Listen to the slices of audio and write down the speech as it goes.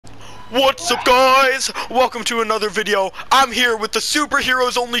What's up, guys? Welcome to another video. I'm here with the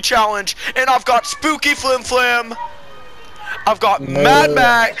Superheroes Only Challenge, and I've got Spooky Flim Flam, I've got Mad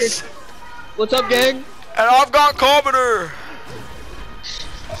Max, what's up, gang? And I've got Commoner.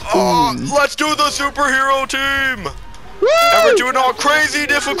 Let's do the superhero team. Woo! And we're doing our crazy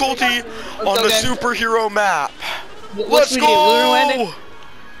difficulty on the superhero map. Let's go!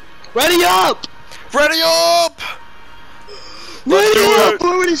 Ready up! Ready up! Let's do it!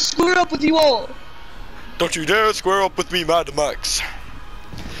 I'm ready to square up with you all! Don't you dare square up with me, Mad Max.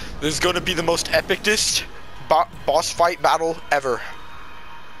 This is gonna be the most epicest boss fight battle ever.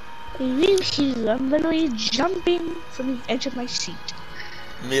 I'm literally jumping from the edge of my seat.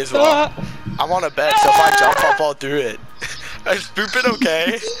 Me as well. I'm on a bed, so if I jump, I'll fall through it. Is pooping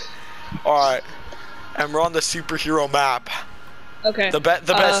okay? Alright. And we're on the superhero map. Okay. The best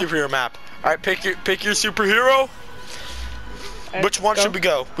superhero map. Alright, pick your superhero. Which one should we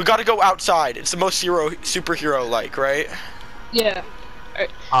go? We gotta go outside. It's the most superhero-like, right? Yeah.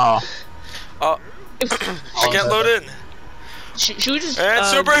 I can't load in. Should we just... And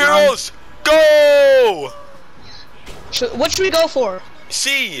superheroes! Go! What should we go for?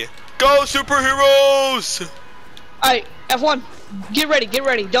 C! Go, superheroes! Alright, F1. Get ready, get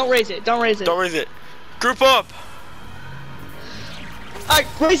ready. Don't raise it, don't raise it. Don't raise it. Group up! Alright,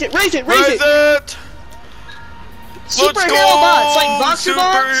 raise it, raise it, raise it! Superhero bots, like boxer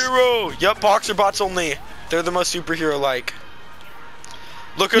bots? Superhero! Yep, boxer bots only. They're the most superhero-like.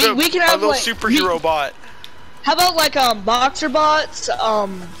 Look at we can have little like, superhero bot. How about like boxer bots, yeah.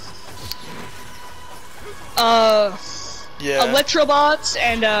 Electrobots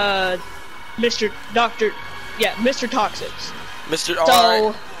and Mr. Toxics. Mr. So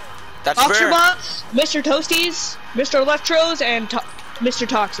Alright. That's boxer fair. bots, Mr. Toasties, Mr. Electros, and Mr.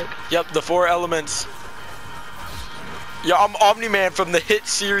 Toxic. Yep, the 4 elements. Yeah, I'm Omni-Man from the hit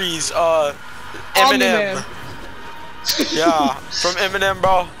series, Eminem. Yeah, from Eminem,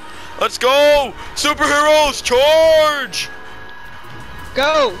 bro. Let's go! Superheroes, charge!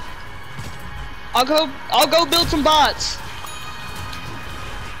 Go! I'll go build some bots.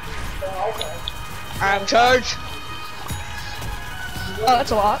 I'm in charge. Oh,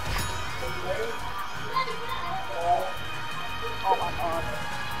 that's a lot. Oh my god.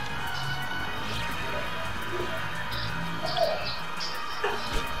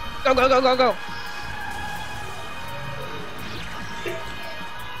 Go, go, go, go, go.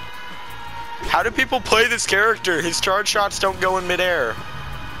 How do people play this character? His charge shots don't go in midair.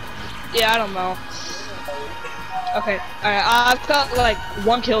 Yeah, I don't know. Okay, alright, I've got like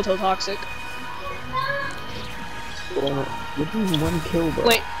 1 kill till Toxic. What do you mean 1 kill, bro?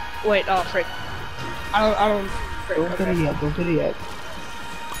 Wait, oh frick. I don't frick, Don't get it yet, don't get it yet.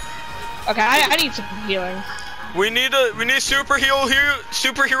 Okay, I need some healing. We need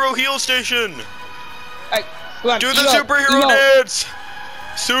superhero heal station. Alright, come on, do the superhero dance.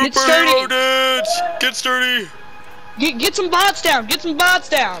 Superhero dance. Get sturdy. Get some bots down. Get some bots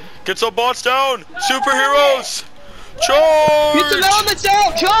down. Get some bots down. Superheroes. Charge. Get some elements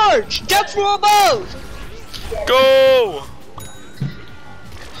down. Charge. Death from above. Go.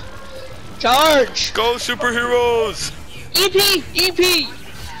 Charge. Go, superheroes. EP.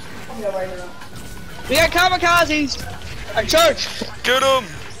 We got kamikazes. Alright, charge. Get them.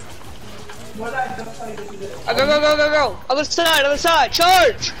 Go. Other side.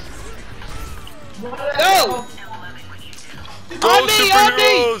 Charge. Go. Go,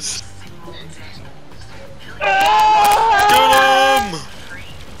 superheroes. Get them.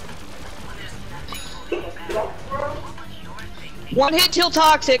 1 hit till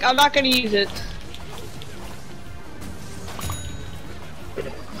Toxic. I'm not gonna use it.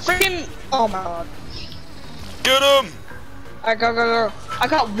 Freaking! Oh my god. Get him! Alright, go. I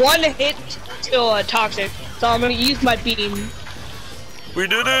got 1 hit till Toxic, so I'm gonna use my beam. We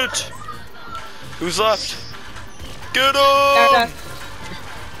did it! Who's left? Get him!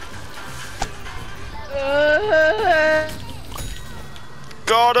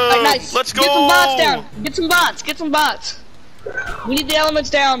 Got him! Right, nice. Let's go! Get some bots down! Get some bots! We need the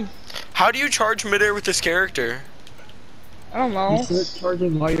elements down. How do you charge midair with this character? I don't know. You start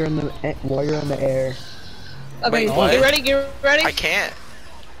charging while you're in the air. Okay, Wait, get ready. I can't.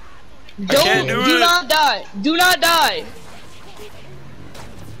 Do not die. Do not die.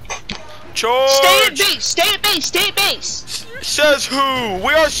 Charge! Stay at base. Says who?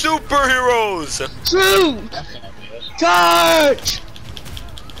 We are superheroes! True! Charge!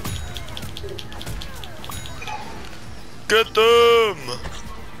 Get them!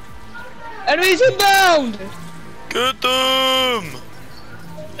 Enemies inbound! Get them!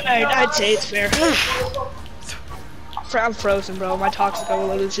 I'd say it's fair. I'm frozen, bro. My toxic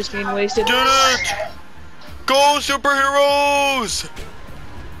overload is just being wasted. Get it! Go, superheroes!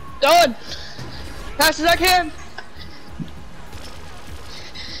 Going! Fast as I can!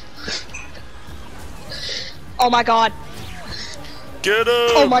 Oh my god. Get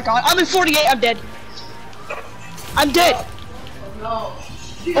him! Oh my god. I'm in 48. I'm dead. I'm dead. Oh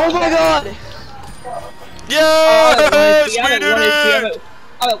my god. Yes! We did it!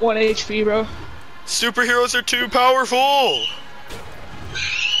 I'm at 1 HP, bro. Superheroes are too powerful!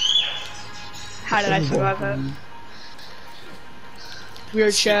 How did I survive that?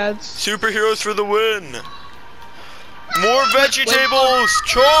 Weird Chads. Superheroes for the win! More vegetables!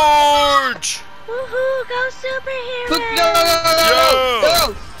 Charge! Woohoo! Go superhero! Go, go, go, go,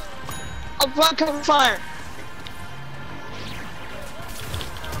 go! I'm front cover fire.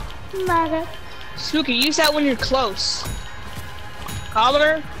 Mother. Spooky, use that when you're close.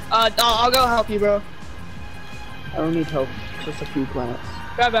 Commoner, I'll go help you, bro. I don't need help. Just a few plants.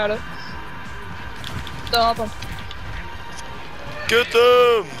 Grab at it. Go help him. Get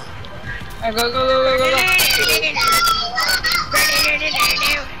them! Alright, go, go, go, go, go, go.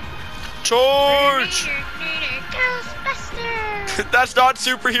 Charge! Ghostbusters! That's not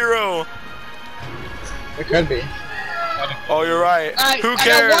superhero! It could be. Oh, you're right. Who I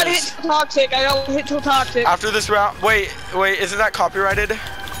got one hit cares? to toxic. I got one hit to toxic. After this round, wait, isn't that copyrighted?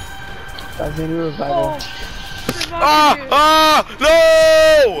 That's in revival.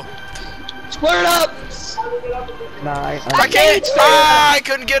 No! Square it up. Nah, I can't! I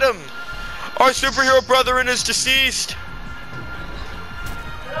couldn't get him! Our superhero brother is deceased!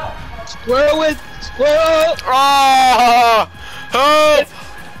 Square with. Square up. Ah! Help!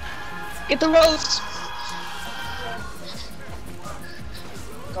 Get the roast.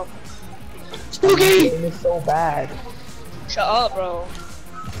 Spooky! This is so bad. Shut up, bro.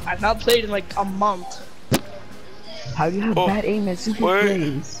 I've not played in like a month. How do you have bad aim at super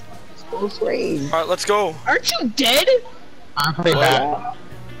frames? Close range. Alright, let's go. Aren't you dead? I'm pretty bad.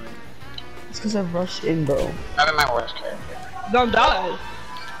 It's because I rushed in, bro. Not in my worst character. Don't die.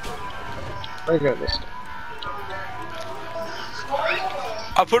 We're good this time.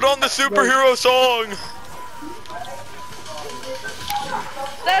 I put on the superhero song!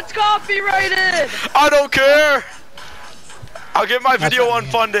 That's copyrighted! I don't care! I'll get my video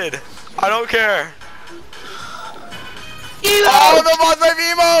unfunded. I don't care. Emote! Oh, the mod life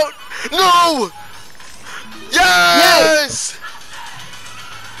emote! No! Yes!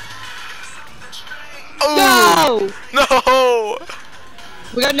 Oh! No!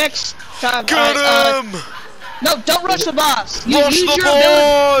 We got next time. Get him! No, don't rush the boss. Rush Use the your ability.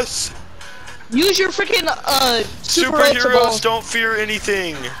 boss! Use your freaking super Superheroes don't fear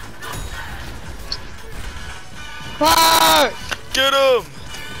anything. Fire! Get him!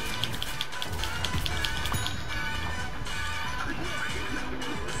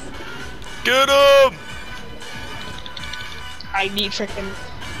 Get him! I need freaking.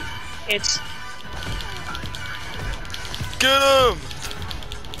 It's. Get him!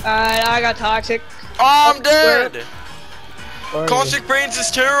 I got toxic. Oh, I'm dead! Sorry. Caustic Brains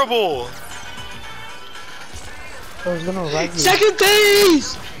is terrible! I was gonna revive you. Second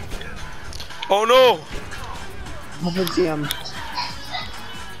phase! Oh no!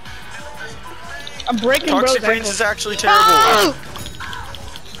 I'm breaking Toxic bro's Brains ankle. is actually terrible. Oh!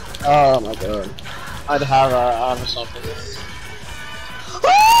 Oh my god. I'd have something.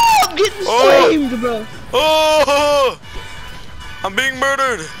 Oh, I'm getting Oh! flamed, bro. Oh! I'm being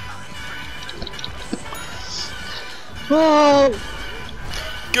murdered! Oh!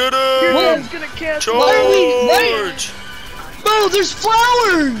 Get Your him! dad's gonna cancel. Charge! Bro, there's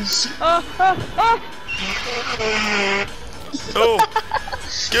flowers! Oh!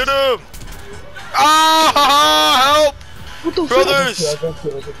 Get him! Ah! Help! What the Brothers! fuck?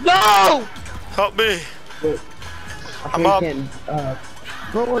 No! Help me! I'm I up. can't,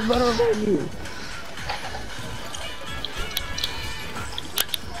 bro, what's better than you?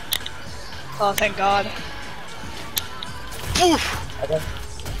 Oh, thank God. Oof!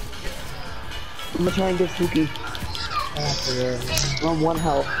 I'm gonna try and get Suki. I'm on 1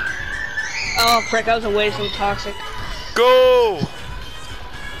 health. Oh, frick, that was a waste of toxic. Go!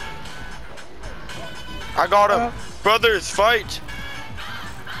 I got him. Brothers, fight!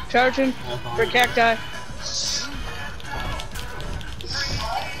 Charging for cacti.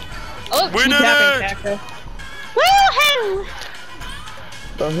 Oh, We keep did tapping it! cacti. Woohoo!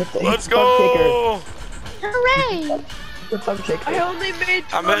 Bro, hit the Let's thumb shaker. go! Hooray! The thumb shaker. I only made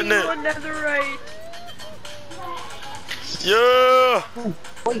I'm hitting it. 21 netherite. Yeah!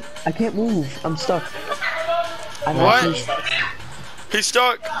 Wait, I can't move. I'm stuck. I'm What? actually stuck. He's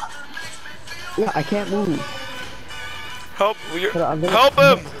stuck. Yeah, I can't move. Help! I'm gonna, Help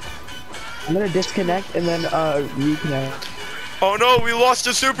him! I'm gonna disconnect and then reconnect. Oh no, we lost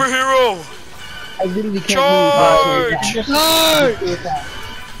a superhero! I literally can't Charge! move. Charge!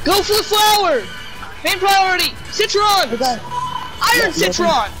 Go for the flower! Main priority! Citron! Iron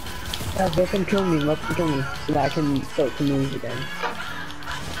Citron! Guys, let them kill me. Let them kill me so that I can start to move again.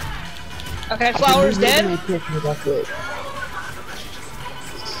 Okay, flower's dead.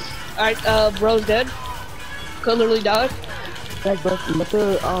 Alright, bro's dead. Could literally die. Guys, let the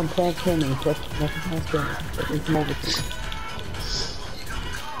plants kill me. Let the plants kill me. Let them come over to me.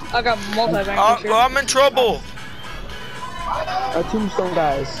 I got multi-bank. I'm in trouble! Our tombstone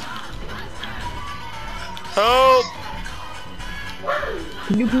guys. Help!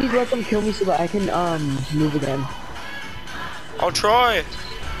 Can you please let them kill me so that I can move again? I'll try.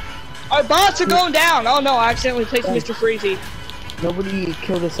 Our bots are going down! Oh no, I accidentally placed Mr. Freezy. Nobody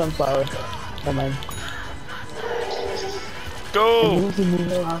kill the sunflower. Never mind. Go! Move to move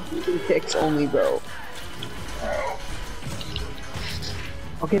around. Kicks only, bro.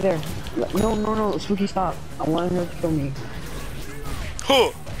 Okay, there. No, Spooky, stop. I want her to kill me.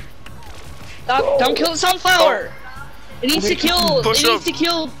 Huh. Stop, don't kill the sunflower! It needs to kill. Push it needs to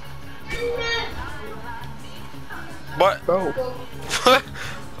kill. What? Bro.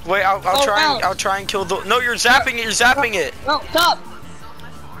 Wait, I'll try and kill the. No, you're zapping it. You're zapping it. No, stop.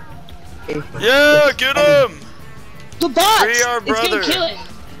 Yeah, get him. The bots. Free our It's brother. gonna kill it.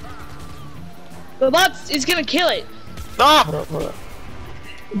 The bots is gonna kill it. No. Hold up.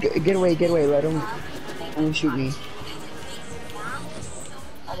 Get away. Let him only shoot me.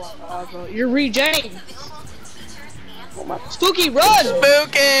 You're regenning. Spooky, run!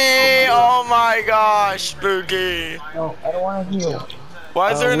 Spooky! Oh my gosh, Spooky! No, I don't want to heal.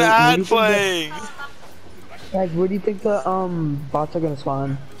 Why is there an ad playing? Guys, where do you think the bots are gonna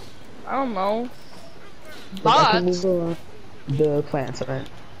spawn? I don't know. I can Bots? move around the plants, alright?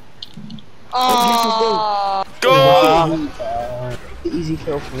 Go! Easy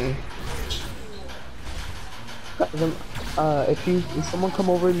kill for me. If someone come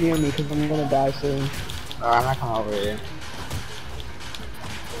over near me, because I'm gonna die soon. I'm not coming over here.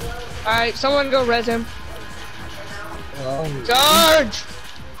 Alright, someone go res him. Charge!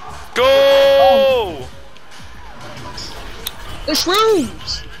 Go! The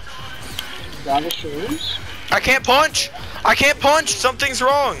shrooms! Got the shoes? I can't punch! I can't punch! Something's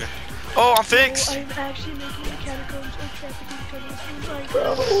wrong! Oh, I'm fixed! I'm actually making the catacombs of trafficking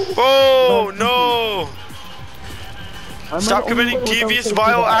tunnels. Oh, no! I'm Stop the only committing one without devious, safety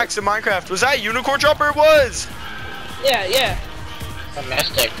vile valve. acts in Minecraft. Was that Unicorn Chopper? It was! Yeah.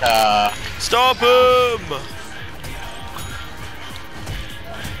 Domestic, Stop him!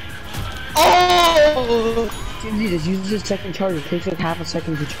 Oh! TMZ, just use the second charge. It takes like half a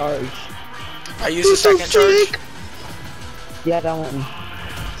second to charge. I used the second charge. Yeah, that one.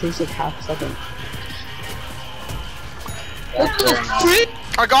 It takes like half a second. What the frick?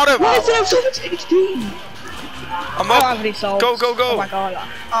 I got him! Why does it have so much HP? I'm I don't up! have any salts. Go! Oh my god,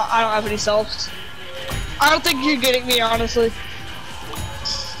 I don't have any salts. I don't think you're getting me, honestly.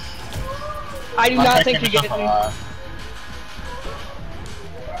 I do not think you're getting me.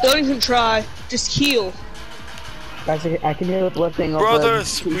 Don't even try. Just heal. Guys, I can hear the lifting.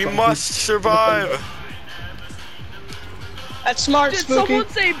 Brothers, we must survive! That's smart, Did Spooky. someone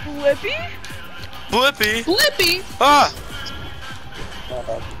say Blippi? Blippi! Blippi? Ah!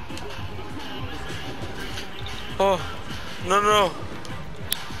 Oh, no.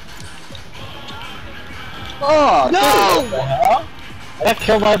 Oh, No! What the hell? I got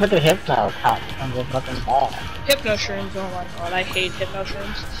killed by a fucking hypno cop on the fucking ball. Hypno shrooms, oh my god, I hate hypno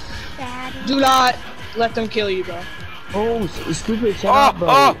shrooms. Do not let them kill you, bro. Oh, stupid, shut up,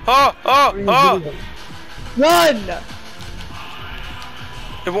 bro. Oh! Run!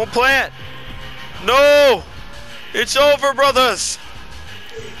 It won't plant! No! It's over, brothers!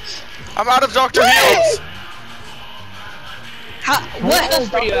 I'm out of Dr. Heals! What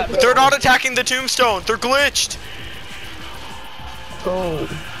health are you at, bro? They're not attacking the tombstone, they're glitched! Go.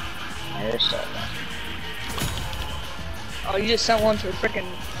 Oh, you just sent one to a frickin'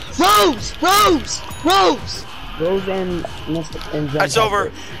 Rose! Rose! Rose! Rose and It's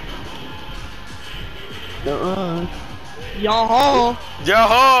over. Yaha!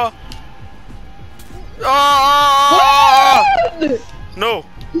 Yaha! Ah! No!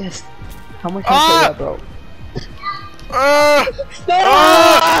 Yes. How much health that, bro?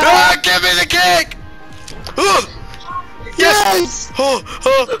 Give me the kick! Yes! I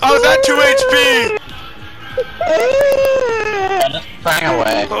was at 2 HP! Just sprang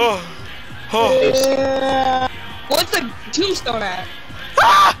away. What's the tombstone at?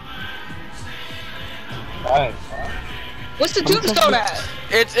 Right. What's the tombstone at?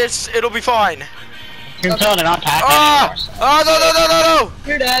 It'll be fine. Tombstone and not attack Ah! anymore. So. Ah!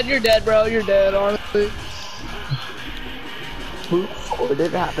 No! You're dead, bro. You're dead, honestly. What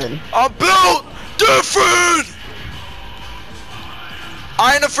did happen? I'm built different!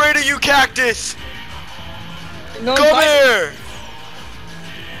 I ain't afraid of you, cactus! No Come here!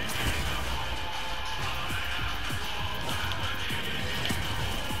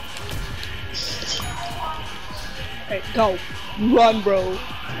 Hey, go. Run, bro.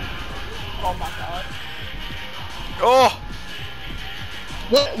 Oh my god. Oh!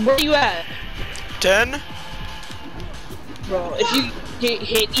 Where are you at? 10? Bro, if you get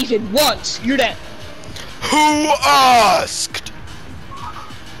hit even once, you're dead. Who asked?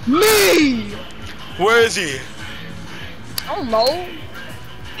 Me! Where is he? I don't know.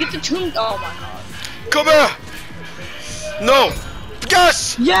 Get the tomb. Oh my god. Come here! No!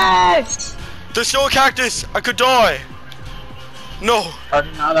 Yes! Yes! There's still a cactus! I could die! No! Or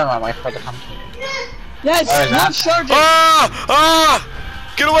another one, wait for it to come. Yes! Where is Not that? charging! Ah! Ah!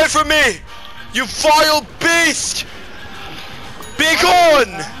 Get away from me! You vile beast! Be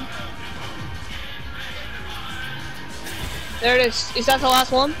gone! There it is. Is that the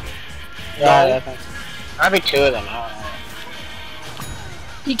last one? Yeah, I think. Might be 2 of them, I don't know.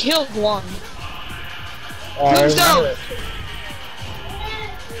 He killed one. Or Tombstone!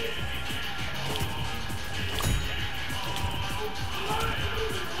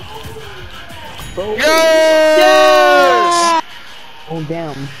 Yes! Oh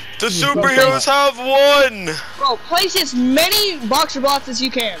damn. The superheroes have won! Bro, place as many boxer blocks as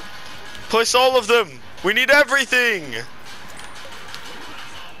you can. Place all of them! We need everything!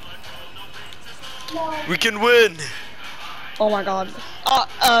 We can win! Oh my god.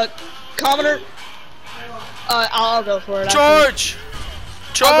 Commoner. I'll go for it. Charge!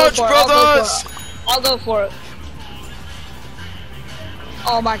 Charge, brothers! I'll go for it.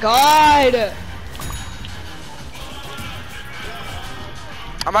 Oh my god!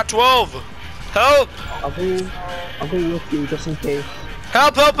 I'm at 12! Help! I'll be with you just in case.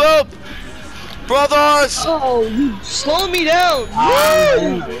 Help, help, help! Brothers! Oh, you slow me down!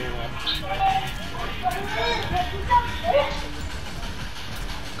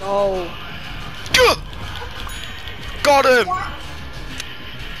 Go. Gah! Got him!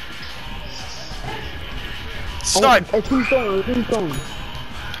 Snipe! Oh, tombstone.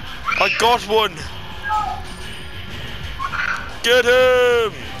 I got one! Get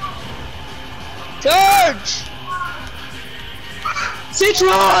him! Charge!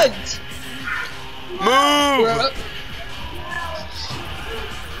 Citrons! Move!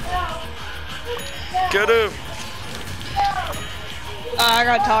 Get him! I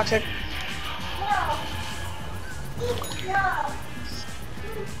got toxic.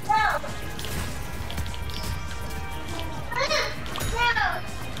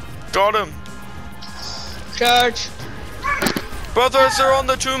 Got him! Charge. Brothers are on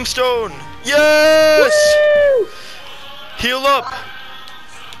the tombstone! Yes! Woo! Heal up!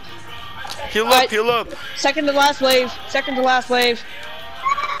 Heal up, heal up! Second to last wave. Second to last wave.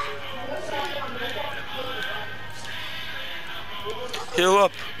 Heal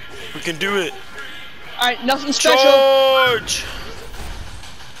up! We can do it! Alright, nothing special. Charge!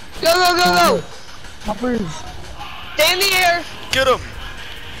 Go, go, go, go! Hoppers. Stay in the air! Get him!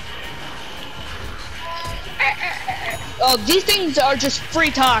 Oh, these things are just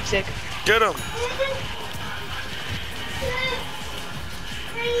free toxic. Get him!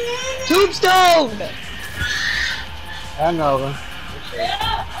 Tombstone! I'm over.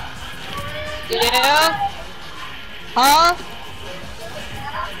 Yeah? Huh?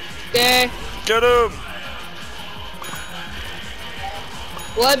 Okay. Get him!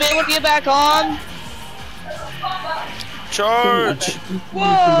 Will I be able to get back on? Charge! Whoa!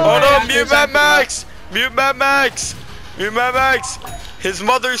 Hold on, mute Mad Max! Mute Mad Max! Mute Mad Max! His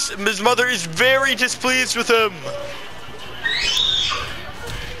mother is very displeased with him.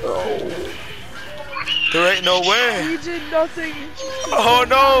 There ain't no way. You did nothing. Oh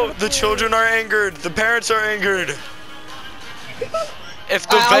no! The children are angered. The parents are angered. If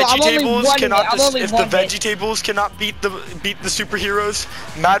the vegetables cannot beat the superheroes,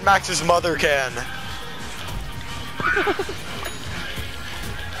 Mad Max's mother can.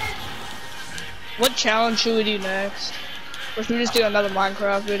 What challenge should we do next? Or should we just do another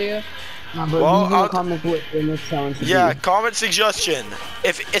Minecraft video? No, but Well, leave in the comments what the next challenge should Yeah, be. comment suggestion.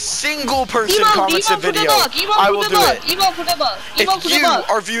 If a single person Emote, comments a emote for the video, buck, emote I for will the do buck, it. emote for the buck, emote If for the you buck.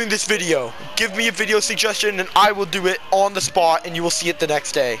 are viewing this video, give me a video suggestion and I will do it on the spot and you will see it the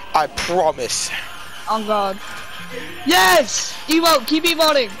next day. I promise. Oh god. Yes! Emote, keep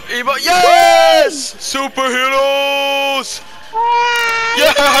emoting. Yes! Superheroes!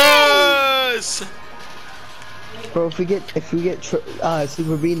 Yes! Bro, if we get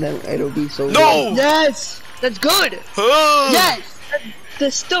Super Bean, then it'll be so No! good. Yes! That's good! Yes!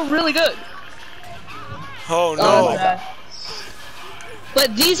 That's still really good. Oh no. Oh, man.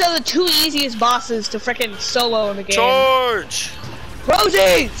 But these are the two easiest bosses to frickin' solo in the game. Charge!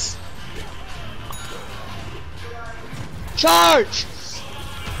 Rosies! Charge!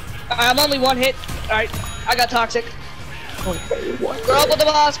 I'm only one hit. Alright, I got toxic. We're up with the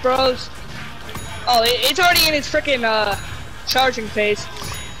boss, bros. Oh, it's already in its frickin' charging phase.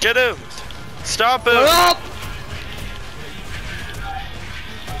 Get him! Stop him! We're up!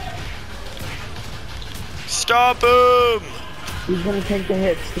 Stop him! He's gonna take the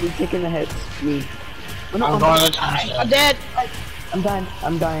hits. He's taking the hits. Me. Oh, no, I'm going to die. I'm dead. I'm dying.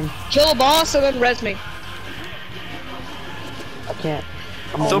 I'm dying. Kill a boss and then res me. I can't.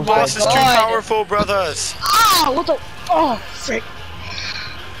 I'm The almost boss dead. is too God. powerful, brothers. Ah! What the? Oh, frick.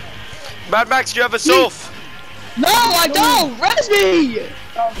 Mad Max, do you have a sylph? No, I don't! Res me!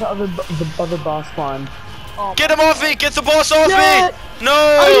 Oh, the other boss spawned. Get him off me! Get the boss off Yeah. me! No!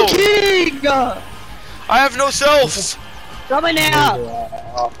 Are you kidding? I have no sylphs! Coming now!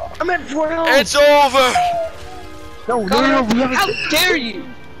 I'm at 12. It's over! No, Coming we have How dare you?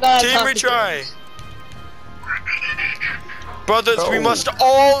 Team retry! Brothers, we must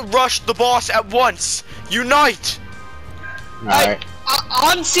all rush the boss at once! Unite! Alright.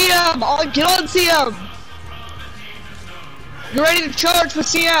 On CM! Get on CM! You're ready to charge with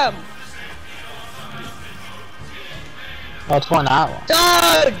CM! What's one hour?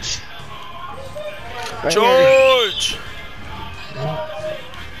 Dodge! right here. George!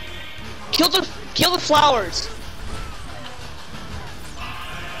 Kill the flowers!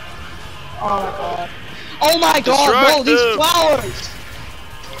 Oh my god, Distract bro, these them. flowers!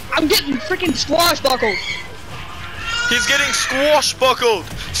 I'm getting freaking swashbuckled! He's getting squashbuckled!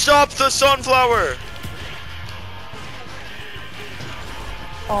 Stop the sunflower!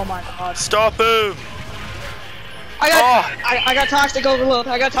 Oh my god. Stop him! I got toxic overload.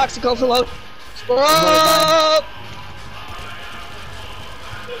 I got toxic overload. Whoa!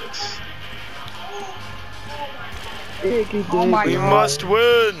 Oh my We god. must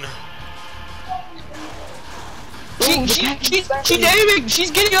win! She's aiming!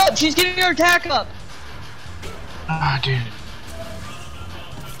 She's getting up! She's getting her attack up! Ah, dude.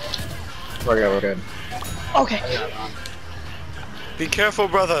 We're good. Okay. Be careful,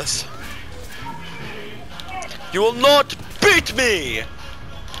 brothers. You will not beat me!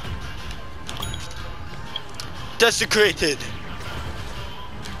 Desecrated!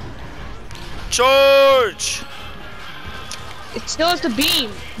 Charge! It still has the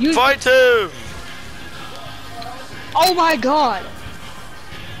beam. You. Fight him! Oh my god.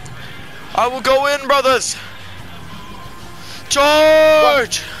 I will go in, brothers!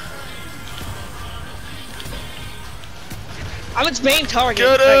 Charge! I'm its main target.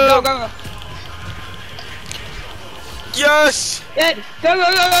 Get Right, go, him! go, go. Yes! Dead. Go, go,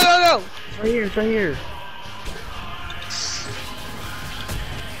 go, go, go, go. It's right here. It's right here.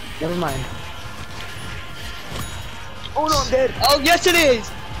 Never mind. Oh no, I'm dead. Oh, yes it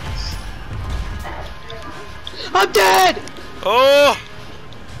is. I'm dead. Oh!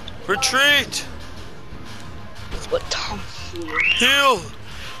 Retreat! What Tom? Heal!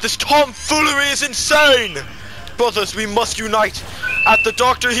 This tomfoolery is insane! Brothers, we must unite at the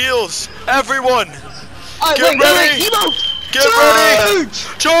Doctor Heals! Everyone! Alright, Get wait, ready! emote! Get ready!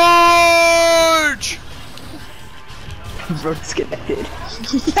 Charge! Bro, disconnected.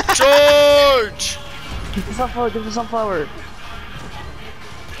 Charge! Give me sunflower. Give me sunflower.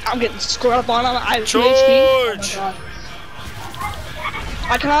 I'm getting screwed up on. I have 2 Charge! HP. Oh my god.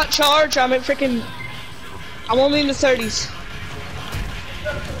 I cannot charge. I'm at freaking. I'm only in the 30s.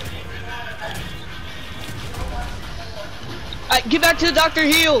 Alright, get back to the Doctor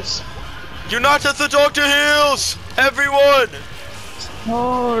Heals. Unite at the Doctor Heals! Everyone!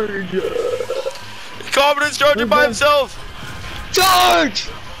 Charge. Commodus charging by himself! Charge!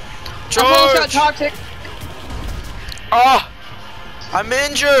 I almost got Charge! toxic. Ah! I'm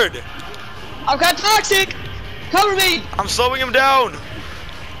injured! I've got toxic. Cover me. I'm slowing him down!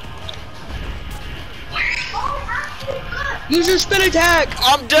 Use your spin attack.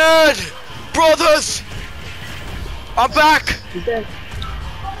 I'm dead! Brothers! I'm back! He's dead.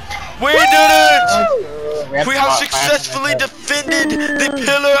 We did it! We have successfully defended the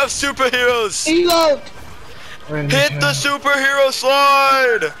pillar of superheroes! Emote. Hit the superhero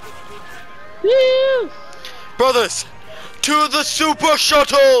slide! Woo. Brothers, to the super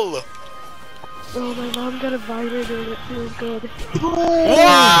shuttle! Oh, my mom got a vibrator and it feels good.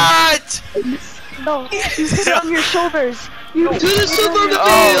 What? No, you hit it on your shoulders. You To the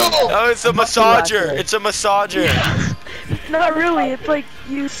Supermobile! Oh, it's a massager. It's a massager. Not really. It's like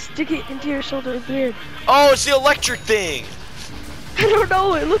you stick it into your shoulder. It's weird. Oh, it's the electric thing. I don't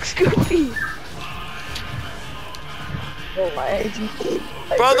know. It looks goofy. Oh my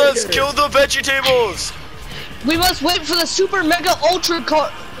Brothers, kill the vegetables. We must wait for the Super Mega Ultra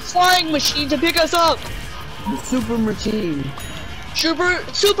flying machine to pick us up. Super machine.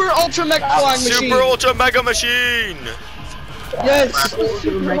 Super Ultra Mega flying machine. Super Ultra Mega Machine. Yes.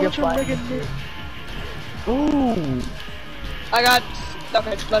 Super mega ultra fly. mega Ooh. I got. Okay,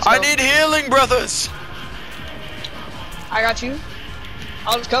 let's go. I need healing, brothers. I got you.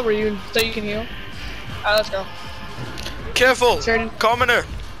 I'll just cover you so you can heal. Alright, let's go. Careful, Sheridan. commoner.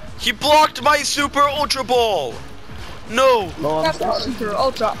 He blocked my Super Ultra Ball. No. Oh, I'm That's the sorry. Super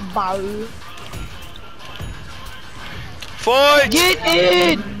Ultra Ball. Fight. Get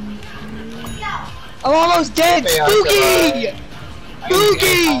in! I'm almost dead. Spooky!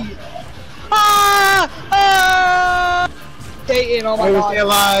 Spooky! Ah! Ah! Stay in, oh my Stay god.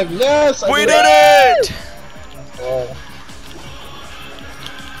 alive. Yes. We did it.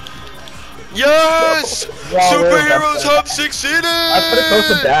 Yes! Superheroes have succeeded! I'm pretty close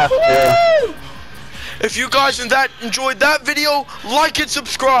to death, too. If you guys enjoyed that video, like and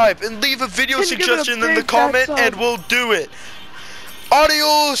subscribe and leave a video And give it a suggestion in the big comment thumbs up. and we'll do it.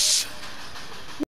 Adios!